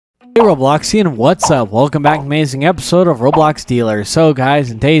Hey Robloxian, what's up? Welcome back to an amazing episode of Roblox Dealer. So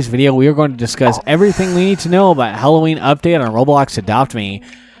guys, in today's video we are going to discuss everything we need to know about Halloween update on Roblox Adopt Me.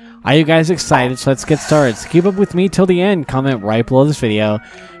 Are you guys excited? So let's get started. So keep up with me till the end, comment right below this video,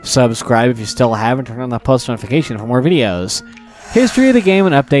 subscribe if you still haven't, turn on the post notification for more videos. History of the game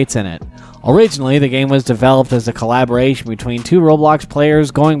and updates in it. Originally, the game was developed as a collaboration between two Roblox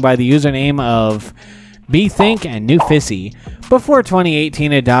players going by the username of BThink and New Fissy. Before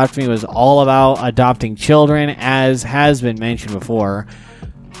 2018, Adopt Me was all about adopting children, as has been mentioned before.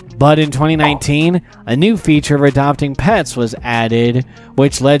 But in 2019, a new feature of adopting pets was added,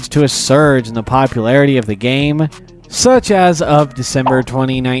 which led to a surge in the popularity of the game. Such as of December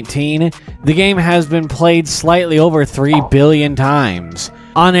 2019, the game has been played slightly over 3 billion times.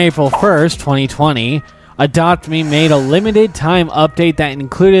 On April 1st, 2020, Adopt Me made a limited time update that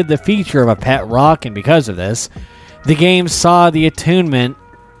included the feature of a pet rock, and because of this, the game saw the attunement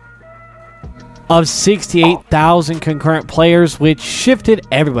of 68,000 concurrent players, which shifted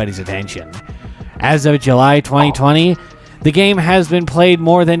everybody's attention. As of July 2020, the game has been played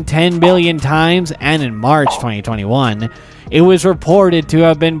more than 10 billion times, and in March 2021, it was reported to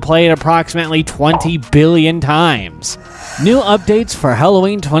have been played approximately 20 billion times. New updates for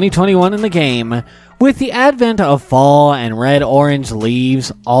Halloween 2021 in the game. With the advent of fall and red-orange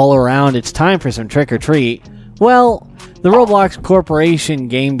leaves all around, it's time for some trick-or-treat. Well, the Roblox Corporation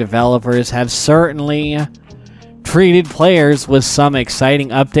game developers have certainly treated players with some exciting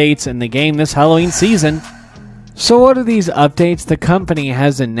updates in the game this Halloween season. So what are these updates? The company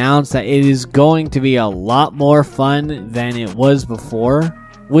has announced that it is going to be a lot more fun than it was before,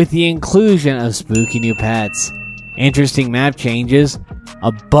 with the inclusion of spooky new pets, interesting map changes,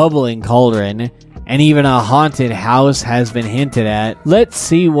 a bubbling cauldron, and even a haunted house has been hinted at. Let's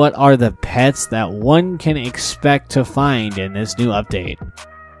see what are the pets that one can expect to find in this new update.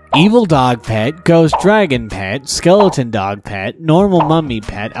 Evil dog pet, ghost dragon pet, skeleton dog pet, normal mummy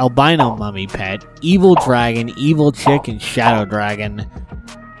pet, albino mummy pet, evil dragon, evil chick, and shadow dragon.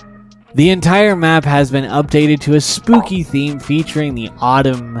 The entire map has been updated to a spooky theme featuring the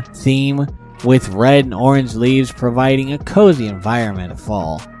autumn theme, with red and orange leaves providing a cozy environment of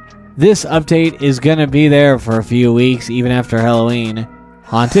fall. This update is gonna be there for a few weeks, even after Halloween.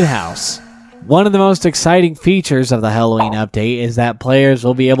 Haunted house. One of the most exciting features of the Halloween update is that players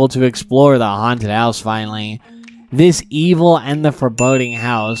will be able to explore the haunted house finally. This evil and the foreboding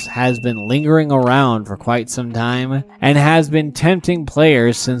house has been lingering around for quite some time, and has been tempting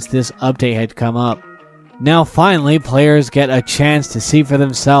players since this update had come up. Now finally, players get a chance to see for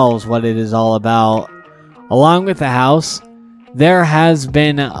themselves what it is all about. Along with the house, there has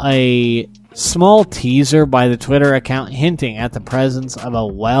been a small teaser by the Twitter account hinting at the presence of a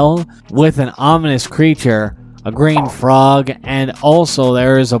well with an ominous creature, a green frog, and also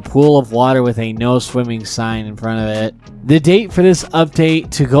there is a pool of water with a no swimming sign in front of it. The date for this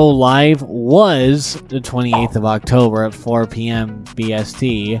update to go live was the 28th of October at 4 p.m.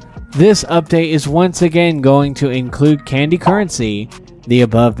 BST. This update is once again going to include candy currency, the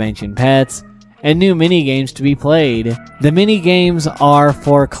above mentioned pets, and new mini-games to be played. The mini-games are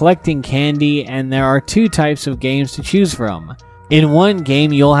for collecting candy, and there are two types of games to choose from. In one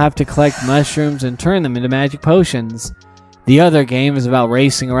game, you'll have to collect mushrooms and turn them into magic potions. The other game is about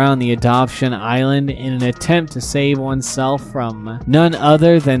racing around the adoption island in an attempt to save oneself from none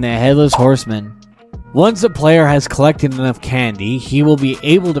other than the Headless Horseman. Once a player has collected enough candy, he will be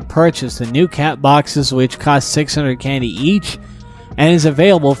able to purchase the new cat boxes, which cost 600 candy each, and is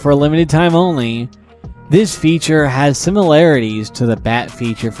available for a limited time only. This feature has similarities to the bat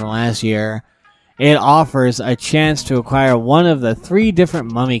feature from last year. It offers a chance to acquire one of the 3 different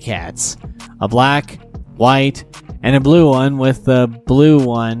mummy cats, a black, white, and a blue one, with the blue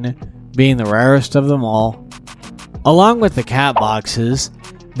one being the rarest of them all. Along with the cat boxes,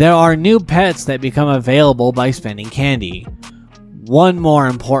 there are new pets that become available by spending candy. One more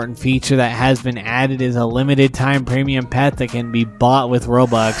important feature that has been added is a limited time premium pet that can be bought with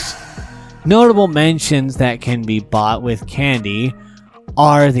Robux. Notable mentions that can be bought with candy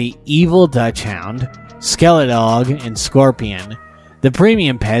are the Evil Dutch Hound, Skeledog, and Scorpion. The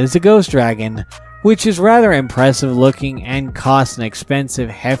premium pet is a ghost dragon, which is rather impressive looking and costs an expensive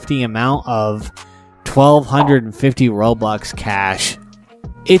hefty amount of 1,250 Robux cash.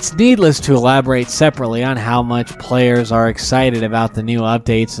 It's needless to elaborate separately on how much players are excited about the new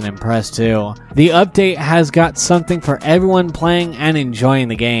updates and impressed too. The update has got something for everyone playing and enjoying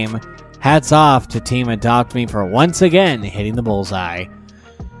the game. Hats off to Team Adopt Me for once again hitting the bullseye.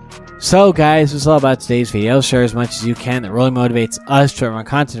 So guys, that's all about today's video. Share as much as you can. That really motivates us to make more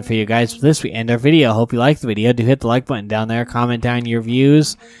content for you guys. With this, we end our video. Hope you liked the video. Do hit the like button down there. Comment down your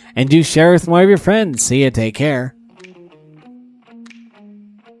views. And do share with more of your friends. See ya. Take care.